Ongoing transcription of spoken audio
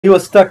He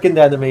was stuck in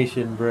the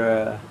animation,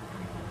 bruh.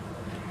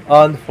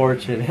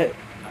 Unfortunate.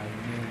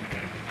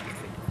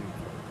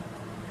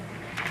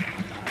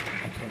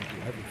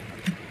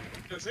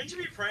 Yo, shouldn't you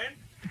be praying?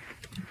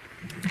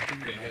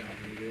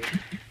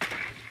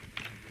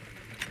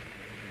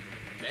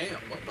 Damn,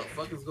 what the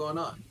fuck is going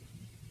on?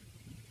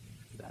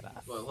 That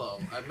ass. Well, hello,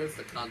 I missed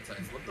the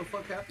context. What the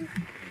fuck happened?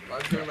 Why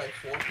is there like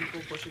 4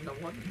 people pushing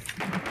at once?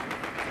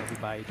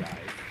 Everybody dies.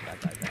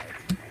 That guy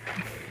dies.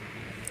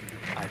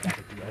 I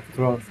gotta do everything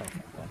Thrown. myself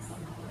like that.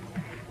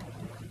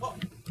 Oh,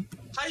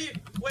 how you?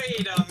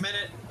 Wait a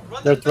minute.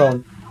 Run They're this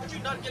thrown. back. How'd you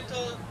not get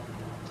to?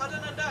 How did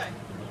I not die?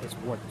 It's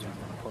ward just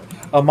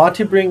push.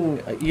 Monty, bring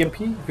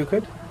EMP if you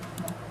could.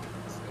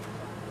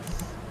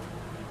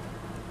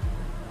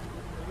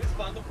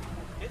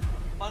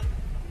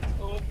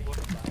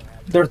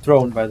 They're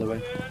thrown, by the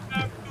way.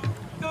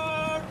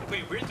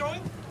 Wait, we're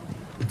throwing?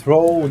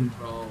 Thrown.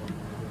 Bro,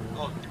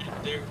 Oh,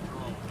 they're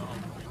thrown.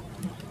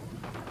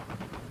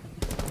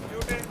 You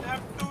didn't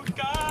have to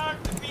guard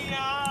me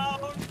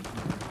out.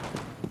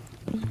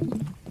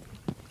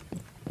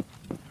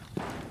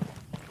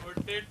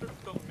 Potato,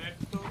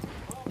 tomato.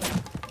 Oh,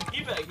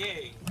 keep it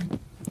gay.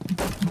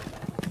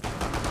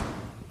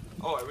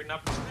 Oh, are we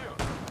not pushing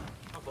there?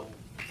 Oh,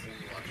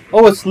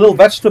 Oh, it's little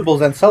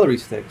vegetables and celery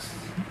sticks.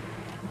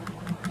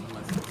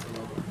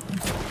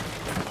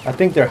 I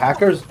think they're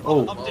hackers.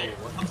 Oh, upstairs,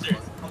 upstairs,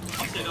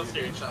 upstairs,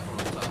 upstairs. shot from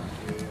on top.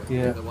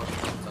 Yeah. There was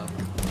one on top.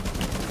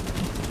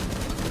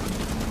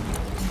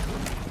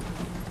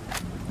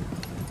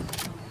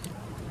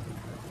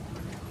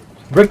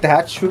 break the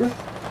hatch, shooter.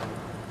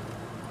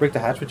 Break the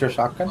hatch with your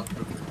shotgun.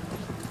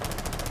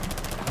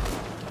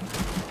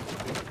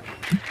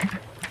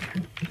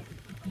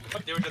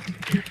 But they were just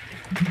here.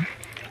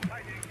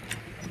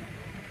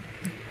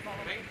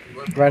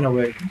 Ran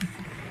away.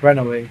 Ran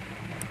away.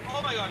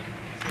 Oh my god.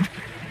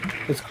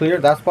 It's clear.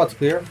 That spot's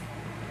clear.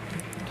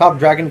 Top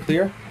dragon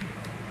clear.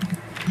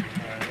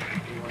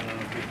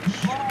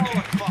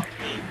 Oh, fuck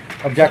me.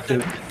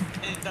 Objective.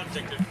 It's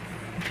objective.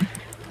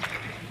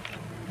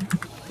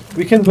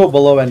 We can go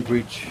below and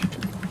breach.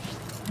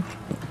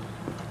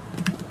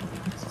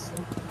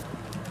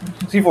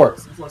 C4. C4.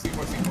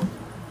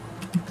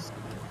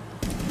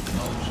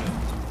 Oh shit.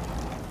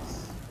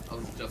 I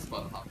was just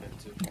about to hop in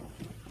too.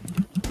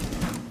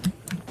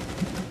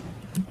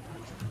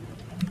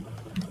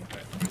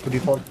 Good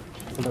default.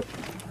 Hold up.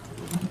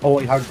 Oh,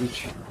 wait, hard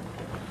breach.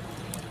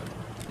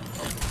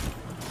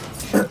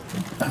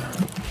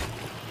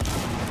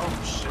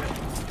 Oh shit.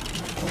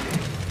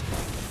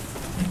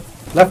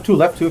 Left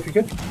two if you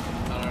could. No. I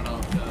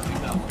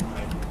think that one,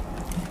 right?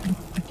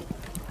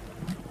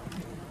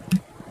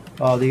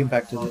 Oh, the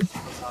impact is Oh, it.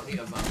 Asami.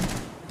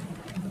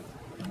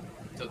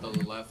 To the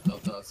left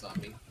of the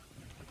Asami.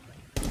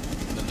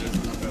 Then there's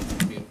another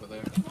Asami over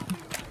there.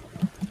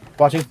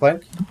 Watching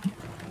flank.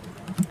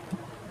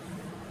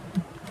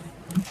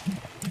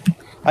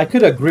 I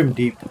could have grim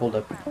deep. Hold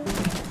up.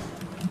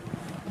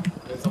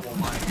 There's someone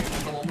mine here.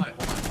 Someone mine.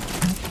 Hold on.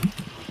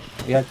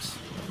 Yes.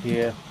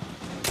 Yeah.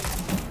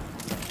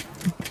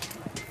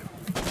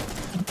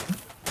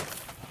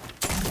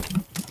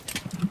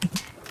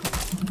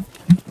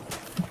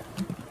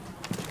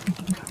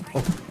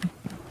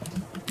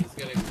 He's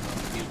getting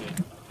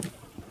muted.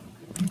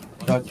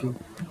 Got you.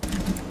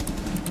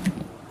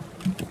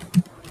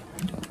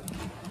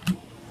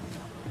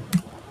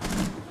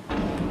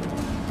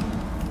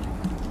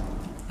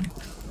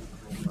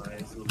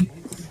 Nice,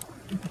 Luis.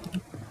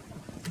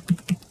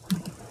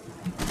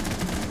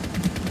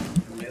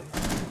 Come in.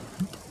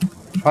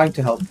 Trying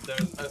to help.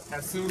 There's,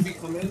 as soon as he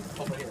come in,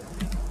 over here.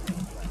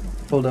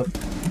 Hold up.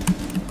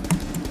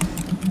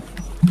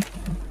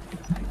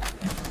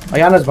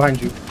 Ayana's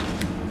behind you.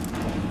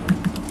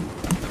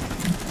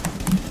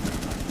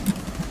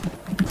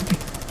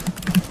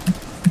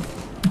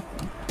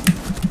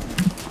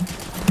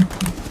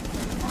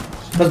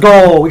 Let's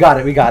go. We got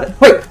it.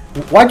 Wait,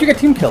 why'd you get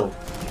team killed?